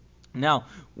Now,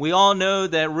 we all know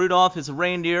that Rudolph is a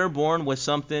reindeer born with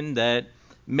something that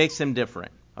makes him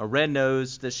different, a red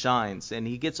nose that shines. And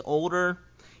he gets older.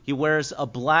 He wears a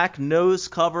black nose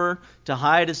cover to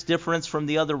hide his difference from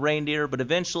the other reindeer, but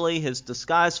eventually his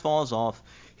disguise falls off.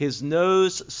 His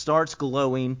nose starts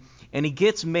glowing, and he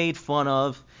gets made fun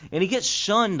of, and he gets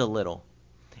shunned a little.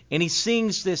 And he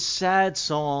sings this sad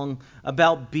song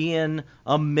about being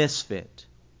a misfit.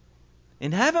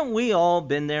 And haven't we all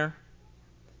been there?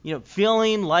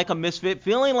 Feeling like a misfit,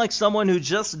 feeling like someone who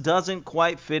just doesn't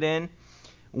quite fit in.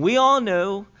 We all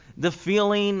know the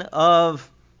feeling of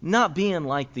not being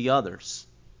like the others.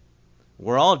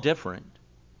 We're all different.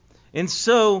 And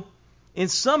so, in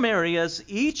some areas,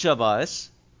 each of us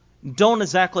don't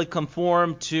exactly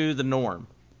conform to the norm.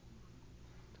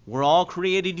 We're all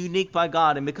created unique by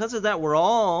God, and because of that, we're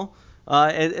all,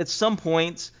 at some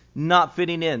points, not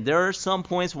fitting in. There are some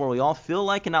points where we all feel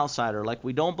like an outsider, like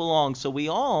we don't belong, so we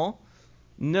all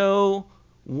know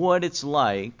what it's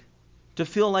like to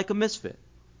feel like a misfit.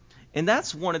 And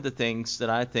that's one of the things that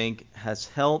I think has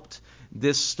helped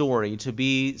this story to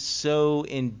be so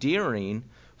endearing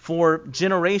for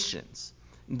generations.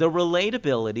 The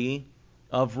relatability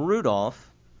of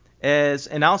Rudolph as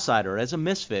an outsider, as a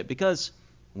misfit, because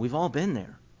we've all been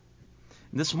there.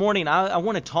 This morning, I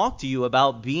want to talk to you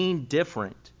about being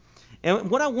different.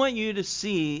 And what I want you to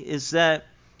see is that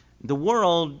the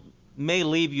world may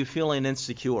leave you feeling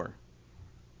insecure,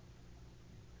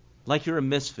 like you're a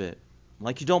misfit,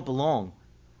 like you don't belong.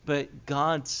 But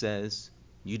God says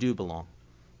you do belong.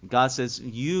 God says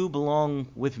you belong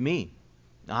with me.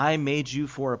 I made you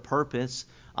for a purpose.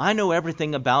 I know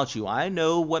everything about you. I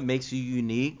know what makes you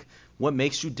unique, what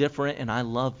makes you different, and I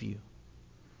love you.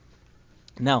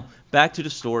 Now, back to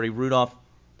the story. Rudolph,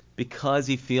 because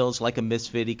he feels like a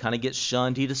misfit, he kind of gets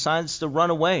shunned. He decides to run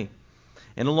away.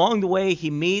 And along the way,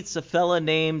 he meets a fella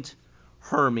named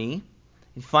Hermie.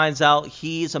 He finds out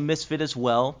he's a misfit as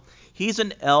well. He's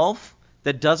an elf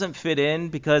that doesn't fit in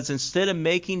because instead of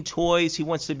making toys, he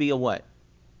wants to be a what?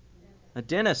 A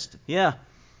dentist. Yeah.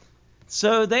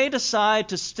 So they decide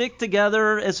to stick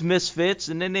together as misfits,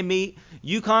 and then they meet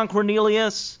Yukon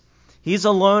Cornelius. He's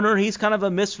a loner. He's kind of a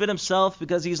misfit himself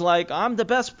because he's like, I'm the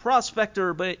best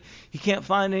prospector, but he can't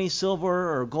find any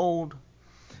silver or gold.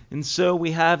 And so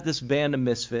we have this band of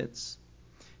misfits.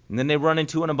 And then they run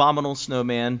into an abominable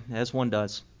snowman, as one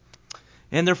does.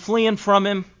 And they're fleeing from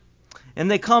him.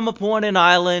 And they come upon an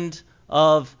island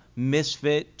of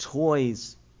misfit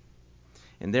toys.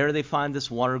 And there they find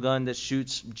this water gun that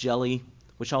shoots jelly,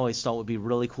 which I always thought would be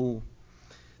really cool.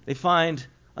 They find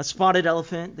a spotted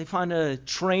elephant. They find a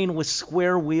train with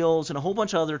square wheels and a whole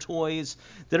bunch of other toys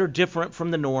that are different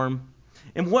from the norm.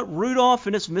 And what Rudolph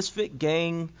and his misfit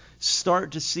gang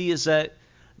start to see is that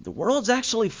the world's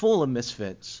actually full of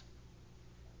misfits.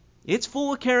 It's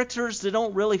full of characters that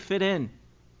don't really fit in,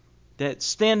 that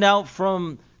stand out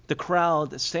from the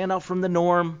crowd, that stand out from the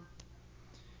norm.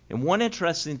 And one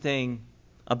interesting thing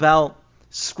about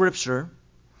Scripture,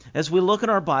 as we look in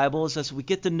our Bibles, as we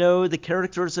get to know the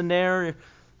characters in there,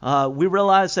 we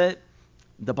realize that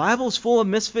the Bible's full of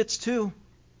misfits too.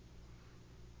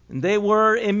 And they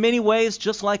were, in many ways,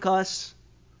 just like us.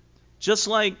 Just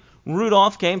like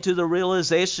Rudolph came to the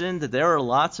realization that there are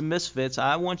lots of misfits,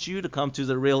 I want you to come to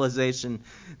the realization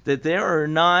that there are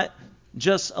not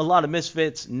just a lot of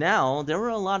misfits now, there were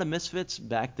a lot of misfits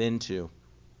back then too.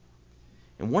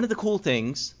 And one of the cool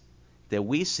things that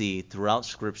we see throughout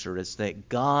Scripture is that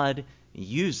God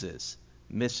uses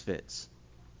misfits.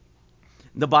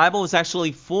 The Bible is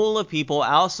actually full of people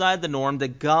outside the norm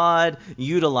that God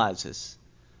utilizes.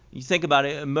 You think about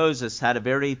it, Moses had a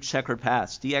very checkered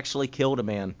past. He actually killed a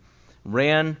man,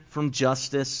 ran from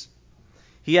justice.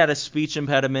 He had a speech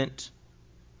impediment,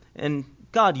 and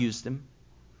God used him.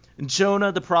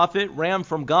 Jonah the prophet ran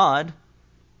from God.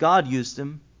 God used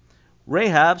him.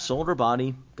 Rahab sold her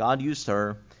body. God used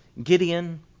her.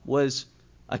 Gideon was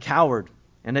a coward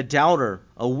and a doubter,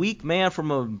 a weak man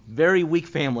from a very weak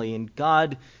family, and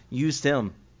God used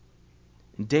him.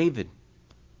 And David,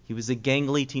 he was a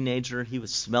gangly teenager. He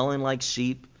was smelling like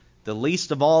sheep, the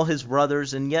least of all his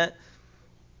brothers, and yet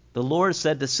the Lord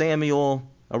said to Samuel,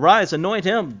 arise, anoint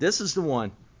him. This is the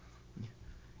one.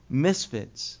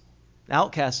 Misfits,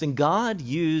 outcasts, and God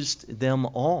used them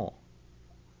all.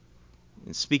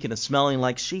 And speaking of smelling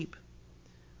like sheep,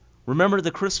 remember the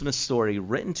Christmas story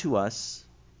written to us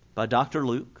by Dr.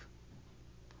 Luke.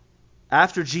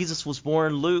 After Jesus was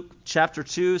born, Luke chapter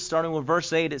 2, starting with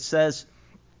verse 8, it says,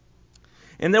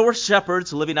 and there were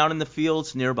shepherds living out in the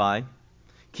fields nearby,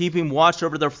 keeping watch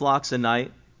over their flocks at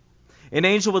night. An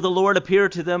angel of the Lord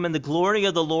appeared to them, and the glory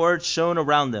of the Lord shone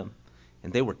around them,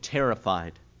 and they were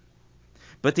terrified.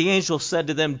 But the angel said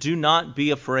to them, "Do not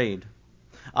be afraid.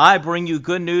 I bring you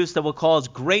good news that will cause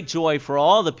great joy for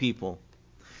all the people.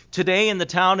 Today in the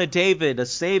town of David, a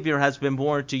Savior has been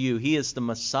born to you. He is the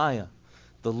Messiah,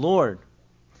 the Lord.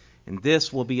 And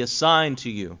this will be a sign to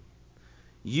you.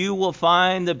 You will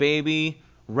find the baby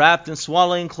wrapped in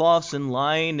swaddling cloths and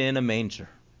lying in a manger."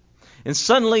 And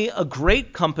suddenly a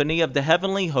great company of the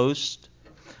heavenly host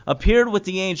appeared with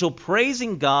the angel,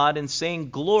 praising God and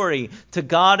saying, "Glory to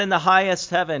God in the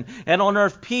highest heaven, and on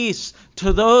earth peace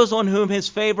to those on whom his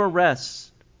favor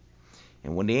rests."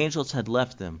 And when the angels had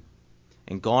left them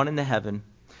and gone into heaven,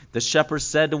 the shepherds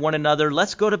said to one another,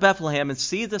 "Let's go to Bethlehem and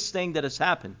see this thing that has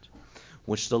happened,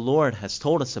 which the Lord has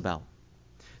told us about."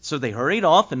 So they hurried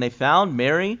off, and they found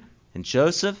Mary and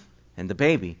Joseph and the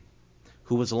baby,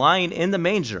 who was lying in the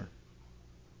manger.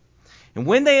 And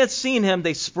when they had seen him,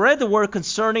 they spread the word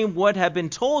concerning what had been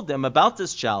told them about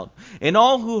this child. And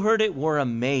all who heard it were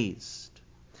amazed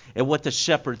at what the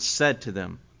shepherds said to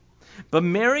them. But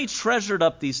Mary treasured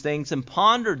up these things and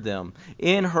pondered them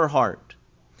in her heart.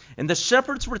 And the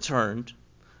shepherds returned,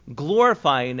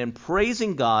 glorifying and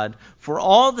praising God for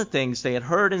all the things they had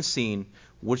heard and seen,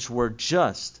 which were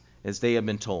just as they had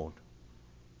been told.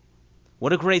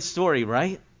 What a great story,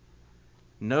 right?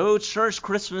 No church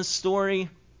Christmas story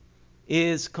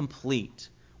is complete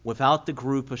without the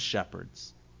group of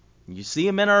shepherds. You see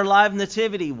them in our live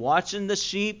nativity, watching the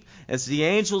sheep as the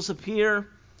angels appear,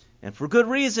 and for good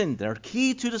reason. They're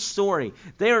key to the story.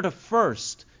 They are the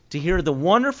first to hear the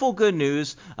wonderful good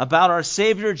news about our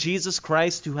Savior Jesus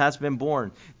Christ, who has been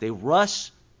born. They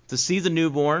rush to see the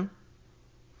newborn,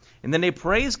 and then they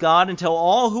praise God and tell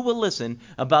all who will listen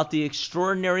about the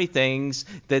extraordinary things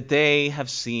that they have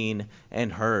seen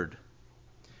and heard.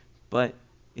 But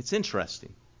it's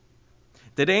interesting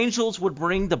that angels would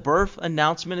bring the birth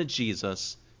announcement of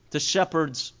Jesus to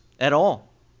shepherds at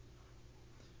all.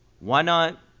 Why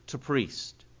not to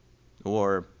priests,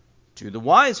 or to the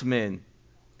wise men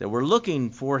that were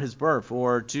looking for his birth,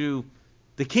 or to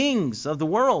the kings of the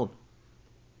world?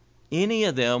 Any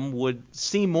of them would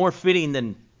seem more fitting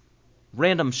than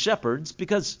random shepherds,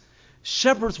 because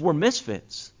shepherds were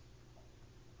misfits.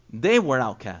 They were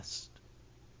outcasts.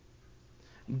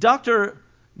 Dr.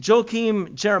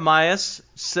 Joachim Jeremias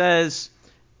says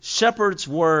shepherds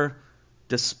were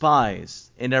despised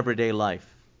in everyday life.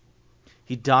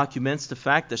 He documents the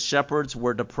fact that shepherds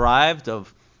were deprived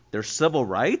of their civil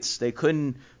rights. They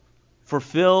couldn't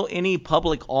fulfill any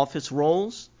public office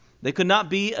roles. They could not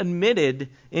be admitted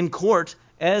in court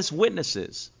as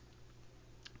witnesses.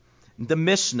 The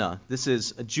Mishnah, this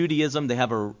is Judaism. They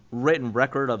have a written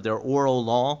record of their oral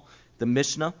law. The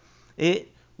Mishnah,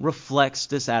 it reflects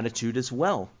this attitude as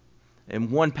well.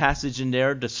 And one passage in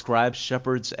there describes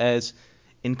shepherds as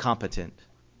incompetent.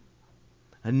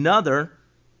 Another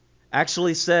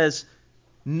actually says,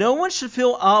 no one should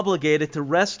feel obligated to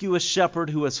rescue a shepherd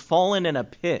who has fallen in a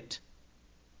pit.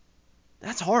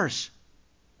 That's harsh.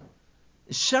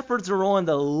 Shepherds are on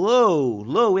the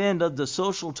low end of the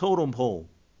social totem pole.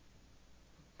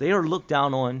 They are looked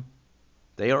down on.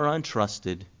 They are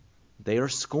untrusted. They are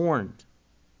scorned.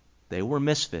 They were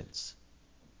misfits.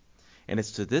 And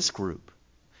it's to this group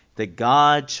that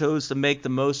God chose to make the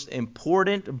most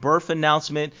important birth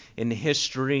announcement in the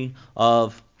history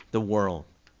of the world.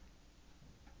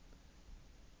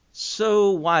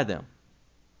 So why them?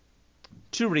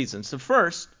 Two reasons. The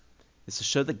first is to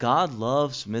show that God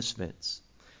loves misfits.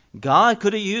 God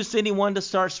could have used anyone to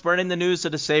start spreading the news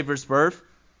of the Savior's birth.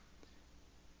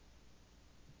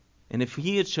 And if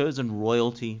he had chosen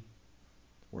royalty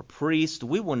or priest,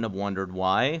 we wouldn't have wondered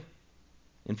why.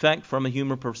 In fact, from a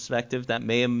human perspective, that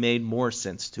may have made more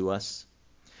sense to us.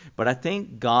 But I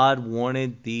think God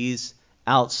wanted these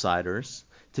outsiders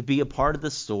to be a part of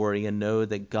the story and know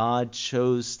that God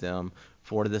chose them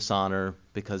for this honor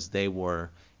because they were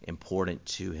important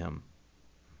to him.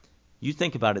 You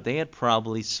think about it, they had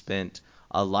probably spent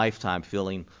a lifetime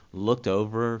feeling looked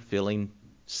over, feeling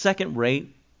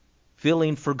second-rate,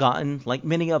 feeling forgotten like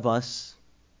many of us.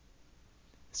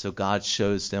 So God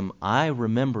shows them, I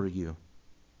remember you.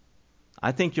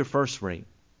 I think you're first-rate.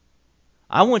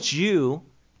 I want you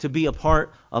to be a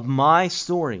part of my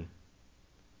story,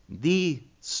 the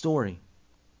story.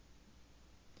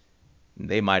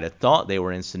 They might have thought they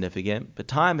were insignificant, but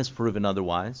time has proven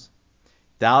otherwise.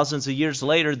 Thousands of years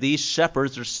later, these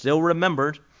shepherds are still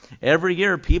remembered. Every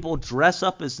year, people dress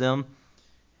up as them,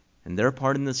 and their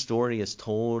part in the story is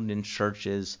told in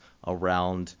churches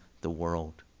around the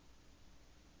world.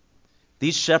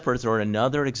 These shepherds are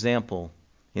another example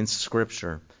in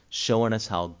Scripture showing us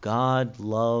how God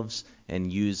loves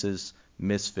and uses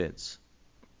misfits.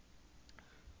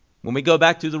 When we go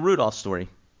back to the Rudolph story,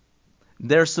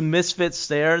 There's some misfits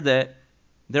there that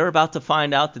they're about to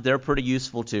find out that they're pretty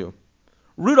useful too.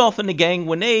 Rudolph and the gang,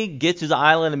 when they get to the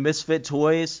island of misfit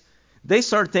toys, they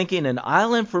start thinking, an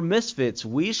island for misfits,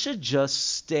 we should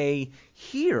just stay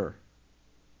here.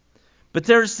 But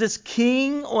there's this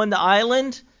king on the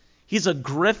island. He's a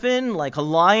griffin, like a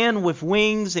lion with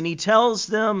wings, and he tells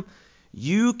them,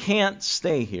 you can't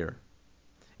stay here.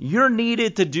 You're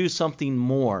needed to do something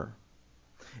more.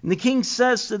 And the king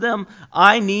says to them,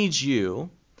 I need you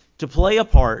to play a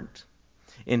part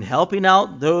in helping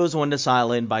out those on this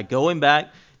island by going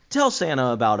back, tell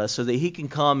Santa about us so that he can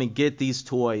come and get these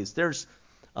toys. There's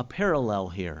a parallel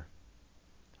here.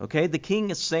 Okay, the king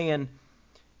is saying,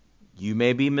 you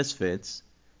may be misfits,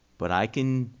 but I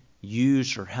can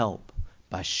use your help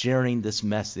by sharing this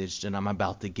message that I'm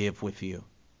about to give with you.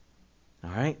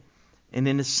 All right? And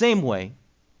in the same way,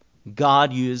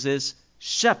 God uses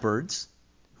shepherds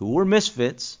who were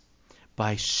misfits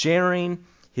by sharing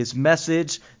his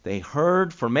message they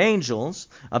heard from angels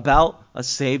about a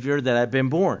Savior that had been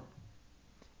born.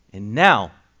 And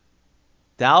now,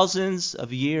 thousands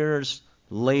of years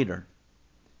later,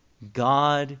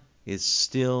 God is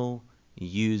still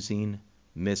using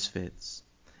misfits.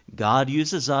 God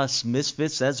uses us,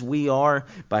 misfits as we are,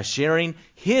 by sharing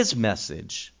his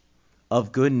message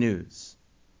of good news.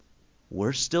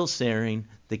 We're still sharing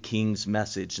the king's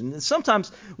message. And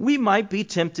sometimes we might be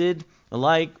tempted,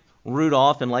 like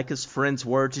Rudolph and like his friends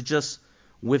were, to just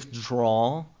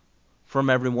withdraw from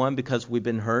everyone because we've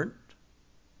been hurt.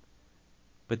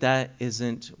 But that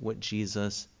isn't what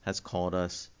Jesus has called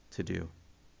us to do.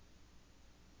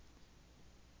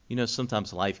 You know,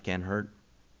 sometimes life can hurt.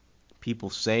 People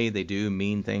say they do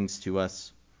mean things to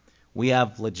us. We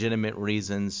have legitimate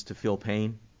reasons to feel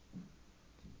pain.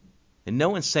 And no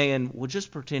one's saying, well,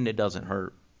 just pretend it doesn't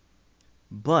hurt.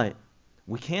 But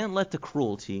we can't let the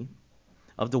cruelty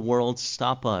of the world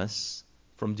stop us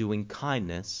from doing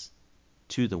kindness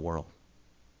to the world.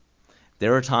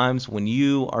 There are times when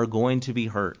you are going to be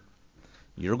hurt.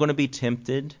 You're going to be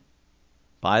tempted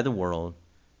by the world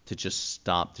to just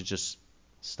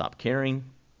stop caring,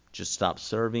 just stop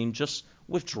serving, just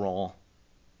withdraw.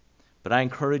 But I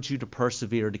encourage you to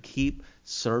persevere, to keep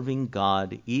serving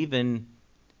God even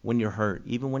when you're hurt,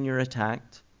 even when you're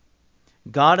attacked.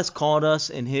 God has called us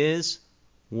in his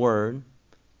word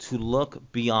to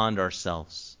look beyond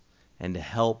ourselves and to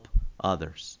help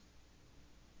others.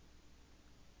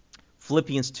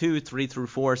 Philippians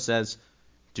 2:3-4 says,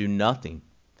 do nothing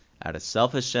out of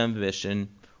selfish ambition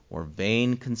or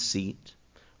vain conceit.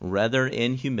 Rather,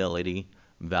 in humility,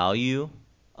 value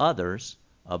others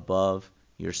above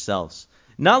yourselves.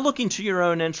 Not looking to your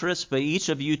own interests, but each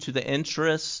of you to the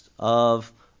interest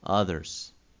of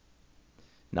others.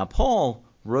 Now, Paul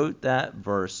wrote that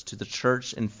verse to the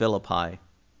church in Philippi.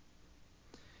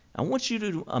 I want you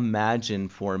to imagine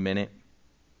for a minute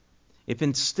if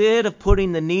instead of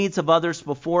putting the needs of others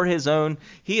before his own,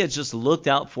 he had just looked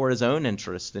out for his own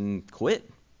interest and quit.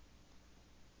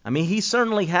 I mean, he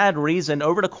certainly had reason.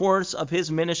 Over the course of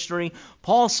his ministry,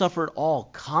 Paul suffered all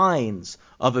kinds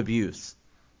of abuse.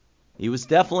 He was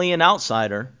definitely an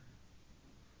outsider.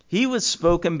 He was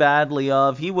spoken badly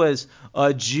of. He was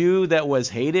a Jew that was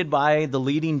hated by the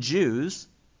leading Jews.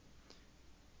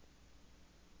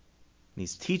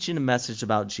 He's teaching a message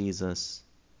about Jesus.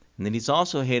 And then he's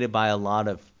also hated by a lot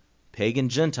of pagan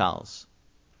Gentiles.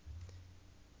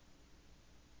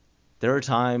 There are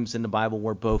times in the Bible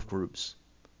where both groups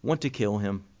want to kill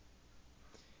him.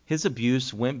 His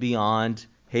abuse went beyond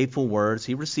hateful words.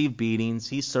 He received beatings.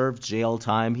 He served jail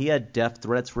time. He had death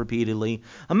threats repeatedly.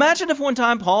 Imagine if one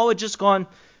time Paul had just gone,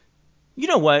 you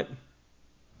know what?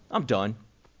 I'm done.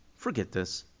 Forget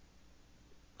this.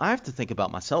 I have to think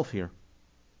about myself here.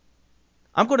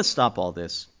 I'm going to stop all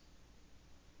this.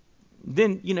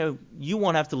 Then, you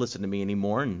won't have to listen to me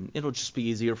anymore, and it'll just be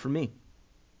easier for me.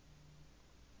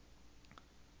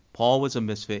 Paul was a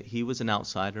misfit. He was an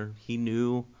outsider. He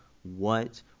knew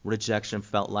what rejection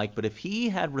felt like. But if he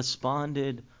had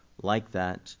responded like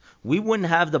that, we wouldn't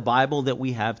have the Bible that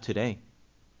we have today.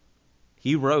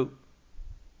 He wrote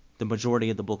the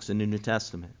majority of the books in the New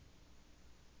Testament.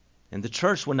 And the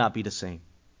church would not be the same.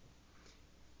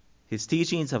 His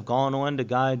teachings have gone on to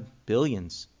guide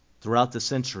billions throughout the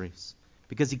centuries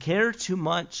because he cared too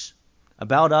much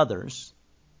about others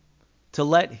to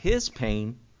let his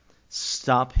pain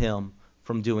stop him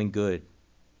from doing good,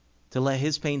 to let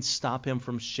his pain stop him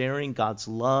from sharing God's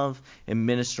love and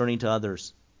ministering to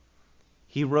others.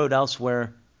 He wrote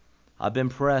elsewhere, I've been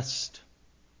pressed,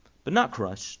 but not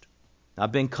crushed.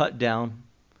 I've been cut down,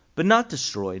 but not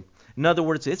destroyed. In other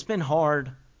words, it's been hard,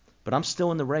 but I'm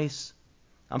still in the race.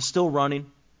 I'm still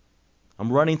running.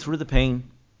 I'm running through the pain.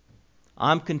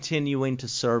 I'm continuing to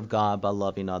serve God by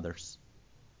loving others.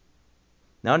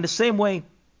 Now, in the same way,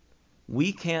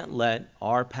 we can't let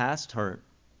our past hurt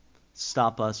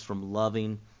stop us from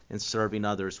loving and serving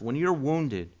others. When you're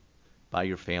wounded by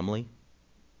your family,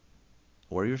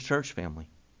 or your church family,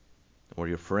 or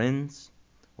your friends,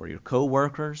 or your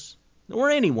co-workers, or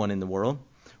anyone in the world,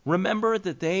 remember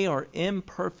that they are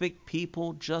imperfect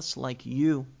people just like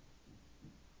you.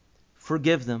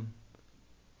 Forgive them.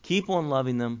 Keep on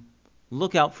loving them.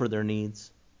 Look out for their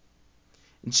needs.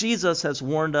 Jesus has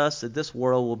warned us that this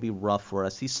world will be rough for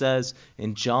us. He says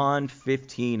in John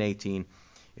 15:18,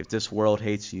 if this world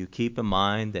hates you, keep in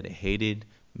mind that it hated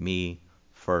me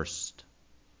first.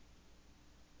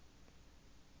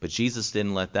 But Jesus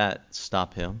didn't let that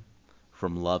stop him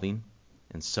from loving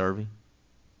and serving.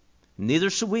 Neither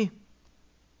should we.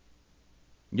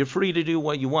 You're free to do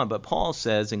what you want, but Paul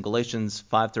says in Galatians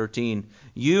 5:13,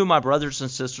 you, my brothers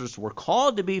and sisters, were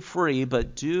called to be free,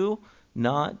 but do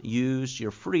not use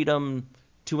your freedom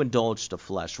to indulge the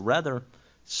flesh. Rather,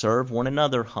 serve one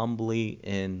another humbly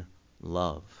in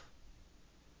love.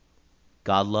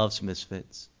 God loves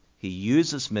misfits. He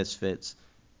uses misfits,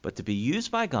 but to be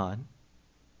used by God,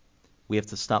 we have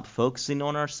to stop focusing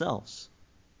on ourselves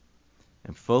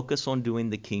and focus on doing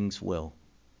the King's will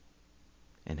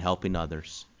and helping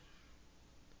others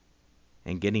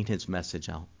and getting his message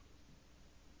out.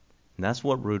 And that's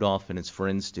what Rudolph and his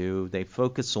friends do. They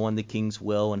focus on the King's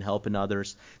will and helping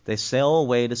others. They sail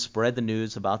away to spread the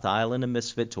news about the island of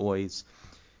misfit toys.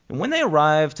 And when they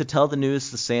arrive to tell the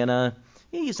news to Santa,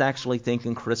 he's actually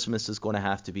thinking Christmas is going to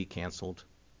have to be canceled.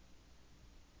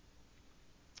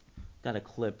 Got a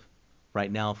clip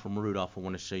right now from Rudolph I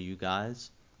want to show you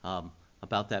guys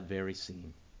about that very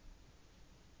scene.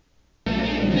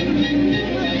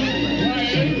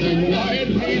 Quiet,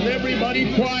 please,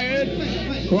 everybody,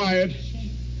 quiet. Quiet.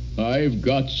 I've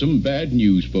got some bad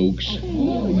news, folks.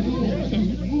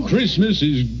 Christmas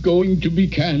is going to be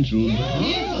canceled.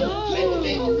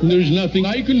 There's nothing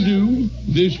I can do.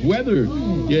 This weather.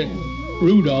 Yeah.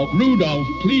 Rudolph,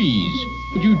 please,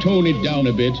 would you tone it down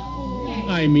a bit?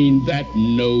 I mean, that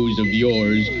nose of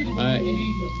yours.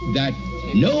 That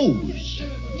nose.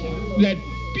 That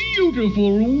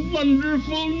beautiful,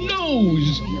 wonderful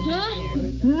nose. Huh?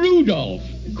 Rudolph,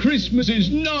 Christmas is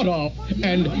not off,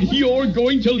 and you're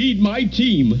going to lead my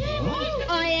team.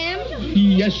 I am?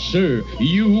 Yes, sir.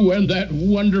 You and that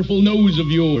wonderful nose of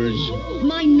yours.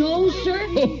 My nose, sir?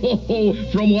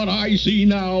 From what I see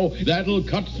now, that'll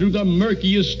cut through the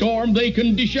murkiest storm they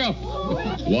can dish up.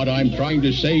 What I'm trying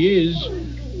to say is,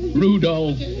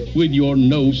 Rudolph, with your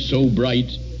nose so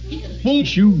bright,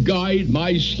 won't you guide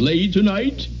my sleigh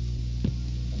tonight?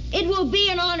 It will be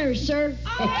an honor, sir.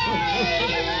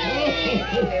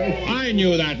 I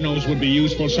knew that nose would be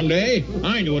useful someday.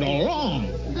 I knew it all along.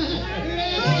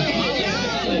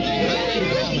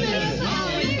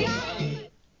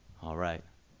 All right.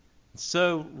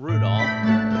 So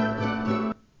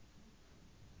Rudolph,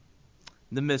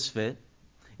 the misfit,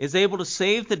 is able to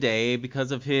save the day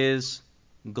because of his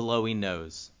glowing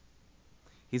nose.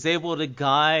 He's able to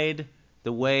guide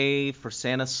the way for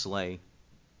Santa's sleigh.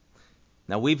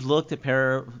 Now, we've looked at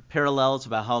parallels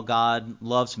about how God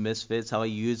loves misfits, how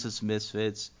he uses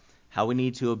misfits, how we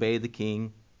need to obey the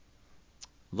King,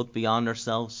 look beyond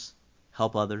ourselves,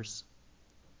 help others.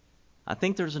 I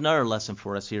think there's another lesson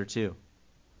for us here, too.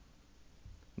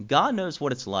 God knows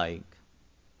what it's like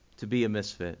to be a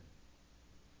misfit.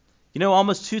 You know,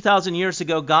 almost 2,000 years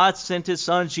ago, God sent his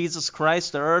son, Jesus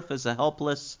Christ, to earth as a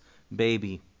helpless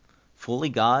baby. Fully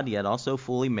God, yet also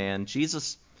fully man.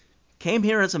 Jesus came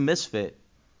here as a misfit.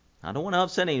 I don't want to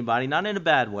upset anybody, not in a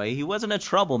bad way. He wasn't a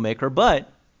troublemaker, but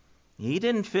he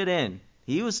didn't fit in.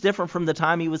 He was different from the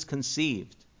time he was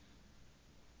conceived.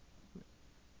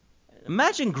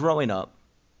 Imagine growing up,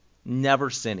 never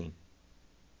sinning.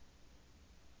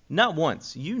 Not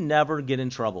once. You never get in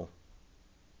trouble.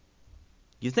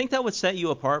 You think that would set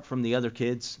you apart from the other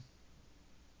kids?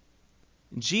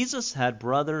 Jesus had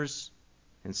brothers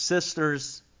and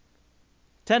sisters,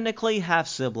 technically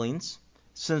half-siblings,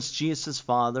 since Jesus'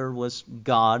 father was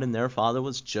God and their father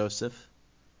was Joseph.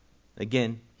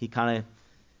 Again, he kind of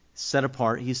set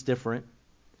apart. He's different.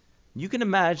 You can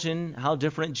imagine how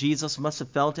different Jesus must have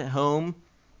felt at home,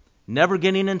 never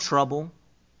getting in trouble.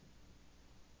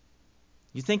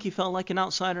 You think he felt like an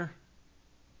outsider?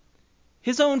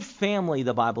 His own family,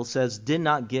 the Bible says, did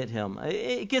not get him.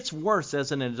 It gets worse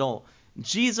as an adult.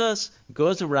 Jesus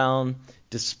goes around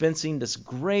dispensing this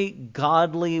great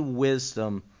godly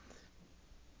wisdom,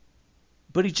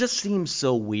 but he just seems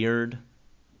so weird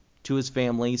to his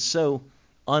family, so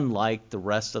unlike the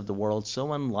rest of the world,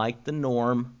 so unlike the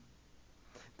norm.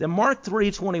 Then Mark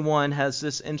 3:21 has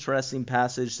this interesting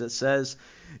passage that says,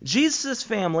 Jesus'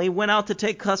 family went out to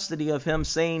take custody of him,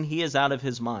 saying he is out of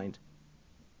his mind.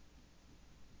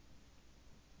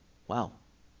 Wow.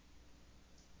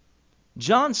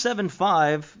 John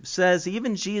 7:5 says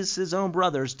even Jesus' own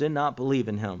brothers did not believe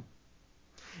in him.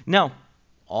 Now,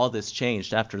 all this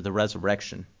changed after the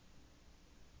resurrection.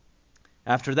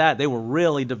 After that, they were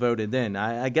really devoted then.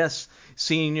 I guess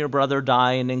seeing your brother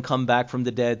die and then come back from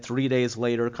the dead 3 days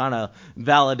later kind of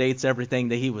validates everything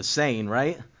that he was saying,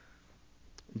 right?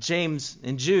 James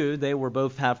and Jude, they were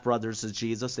both half-brothers of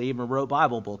Jesus. They even wrote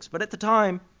Bible books. But at the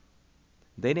time,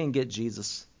 they didn't get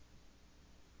Jesus.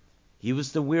 He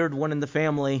was the weird one in the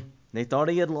family. They thought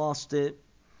he had lost it.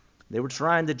 They were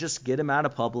trying to just get him out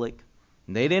of public.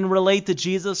 And they didn't relate to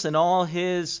Jesus and all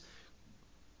his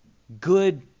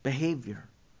good behavior.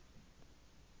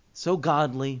 So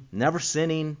godly, never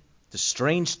sinning, the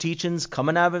strange teachings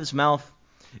coming out of his mouth.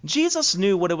 Jesus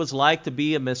knew what it was like to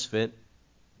be a misfit.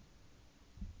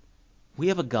 We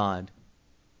have a God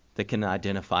that can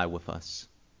identify with us.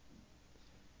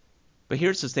 But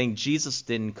here's the thing, Jesus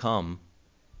didn't come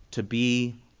to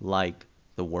be like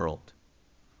the world.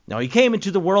 Now, he came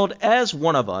into the world as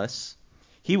one of us.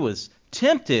 He was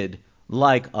tempted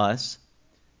like us,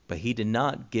 but he did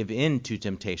not give in to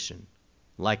temptation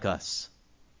like us.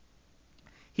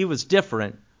 He was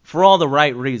different for all the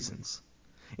right reasons.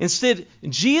 Instead,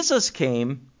 Jesus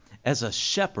came as a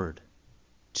shepherd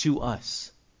to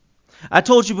us. I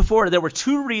told you before there were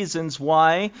two reasons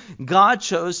why God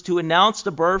chose to announce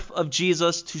the birth of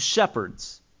Jesus to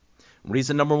shepherds.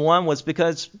 Reason number one was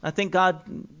because I think God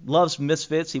loves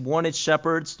misfits. He wanted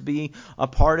shepherds to be a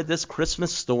part of this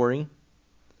Christmas story.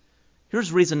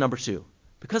 Here's reason number two.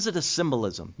 Because of the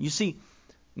symbolism. You see,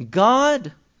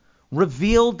 God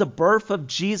revealed the birth of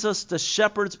Jesus to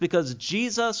shepherds because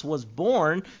Jesus was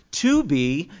born to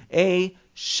be a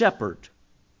shepherd.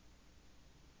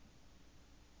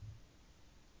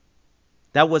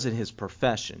 That wasn't his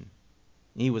profession.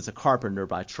 He was a carpenter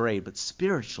by trade, but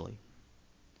spiritually,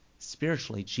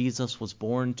 Jesus was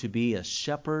born to be a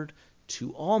shepherd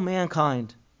to all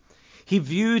mankind. He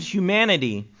viewed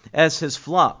humanity as his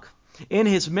flock. In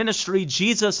his ministry,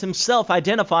 Jesus himself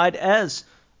identified as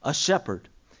a shepherd.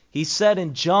 He said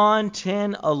in John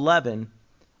 10:11,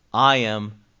 I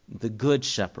am the good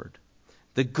shepherd.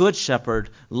 The good shepherd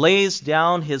lays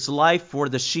down his life for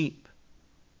the sheep.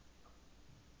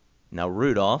 Now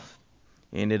Rudolph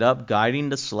ended up guiding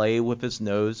the sleigh with his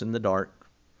nose in the dark.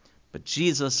 But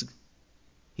Jesus,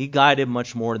 he guided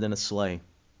much more than a sleigh.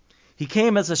 He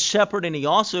came as a shepherd, and he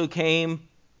also came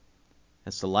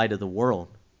as the light of the world.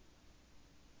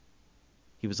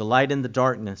 He was a light in the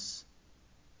darkness,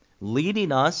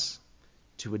 leading us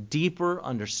to a deeper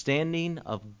understanding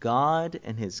of God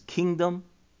and his kingdom,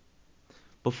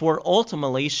 before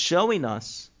ultimately showing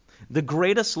us the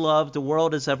greatest love the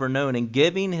world has ever known and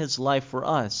giving his life for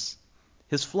us,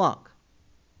 his flock.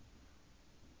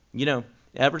 You know,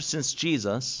 ever since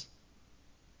Jesus,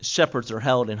 shepherds are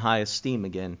held in high esteem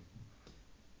again.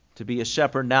 To be a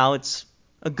shepherd now, it's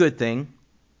a good thing.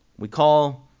 We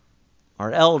call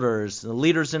our elders, the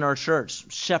leaders in our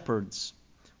church, shepherds.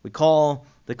 We call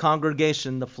the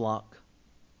congregation the flock.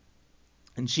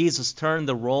 And Jesus turned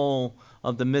the role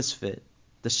of the misfit,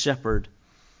 the shepherd,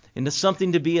 into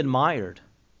something to be admired.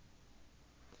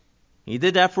 He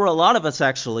did that for a lot of us,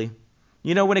 actually.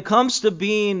 You know, when it comes to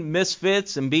being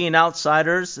misfits and being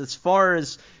outsiders, as far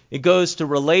as it goes to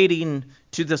relating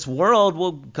to this world,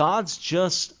 well, God's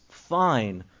just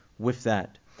fine with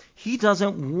that. He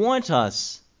doesn't want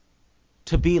us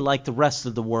to be like the rest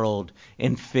of the world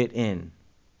and fit in.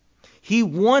 He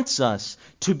wants us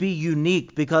to be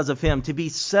unique because of him, to be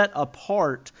set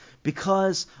apart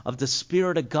because of the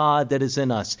Spirit of God that is in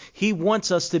us. He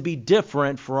wants us to be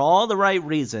different for all the right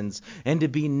reasons and to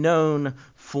be known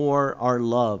for our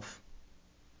love.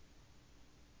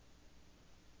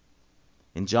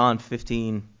 In John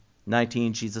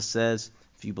 15:19, Jesus says,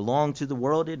 if you belong to the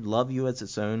world, it'd love you as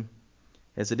its own.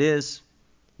 As it is,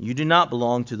 you do not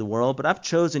belong to the world, but I've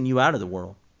chosen you out of the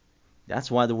world.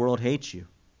 That's why the world hates you.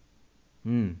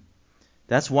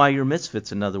 That's why you're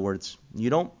misfits, in other words.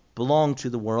 You don't belong to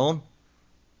the world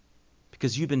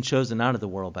because you've been chosen out of the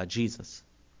world by Jesus.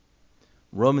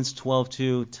 Romans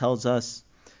 12:2 tells us,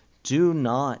 do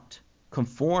not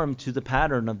conform to the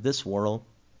pattern of this world,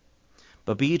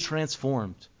 but be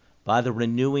transformed by the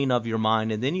renewing of your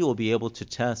mind, and then you will be able to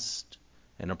test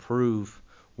and approve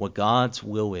what God's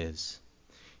will is,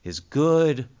 his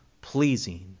good,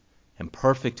 pleasing, and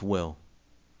perfect will.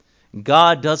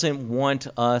 God doesn't want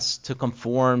us to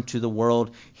conform to the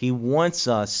world. He wants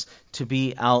us to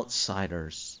be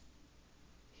outsiders.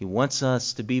 He wants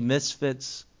us to be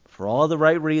misfits for all the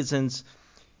right reasons.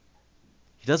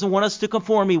 He doesn't want us to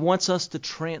conform. He wants us to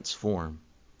transform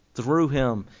through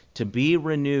him, to be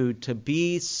renewed, to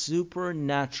be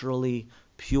supernaturally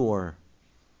pure.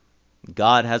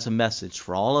 God has a message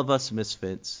for all of us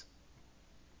misfits.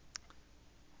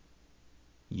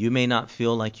 You may not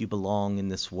feel like you belong in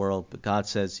this world, but God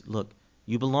says, look,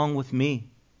 you belong with me.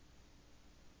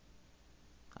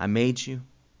 I made you.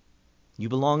 You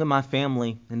belong in my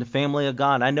family, in the family of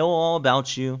God. I know all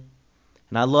about you,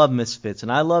 and I love misfits,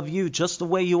 and I love you just the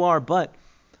way you are, but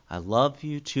I love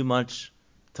you too much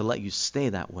to let you stay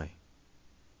that way.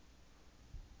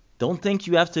 Don't think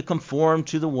you have to conform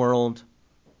to the world.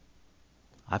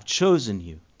 I've chosen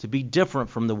you to be different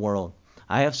from the world.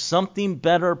 I have something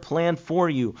better planned for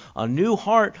you. A new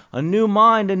heart, a new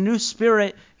mind, a new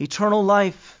spirit, eternal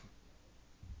life.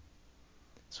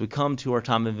 As we come to our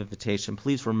time of invitation,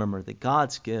 please remember that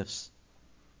God's gifts,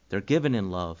 they're given in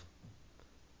love,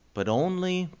 but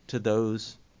only to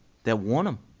those that want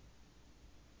them.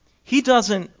 He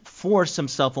doesn't force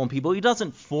himself on people. He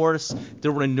doesn't force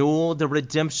the renewal, the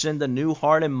redemption, the new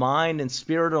heart and mind and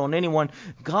spirit on anyone.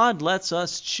 God lets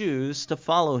us choose to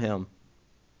follow him.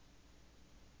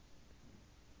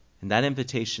 And that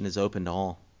invitation is open to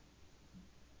all.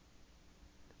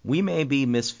 We may be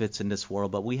misfits in this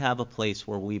world, but we have a place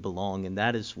where we belong, and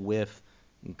that is with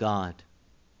God.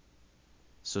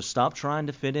 So stop trying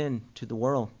to fit in to the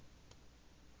world.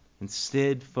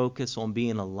 Instead, focus on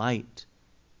being a light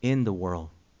in the world,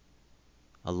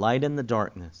 a light in the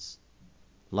darkness,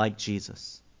 like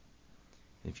Jesus.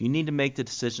 If you need to make the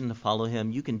decision to follow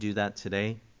him, you can do that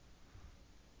today.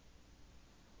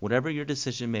 Whatever your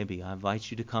decision may be, I invite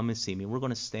you to come and see me. We're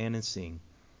going to stand and sing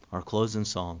our closing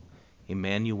song,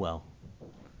 Emmanuel,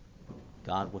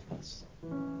 God with us.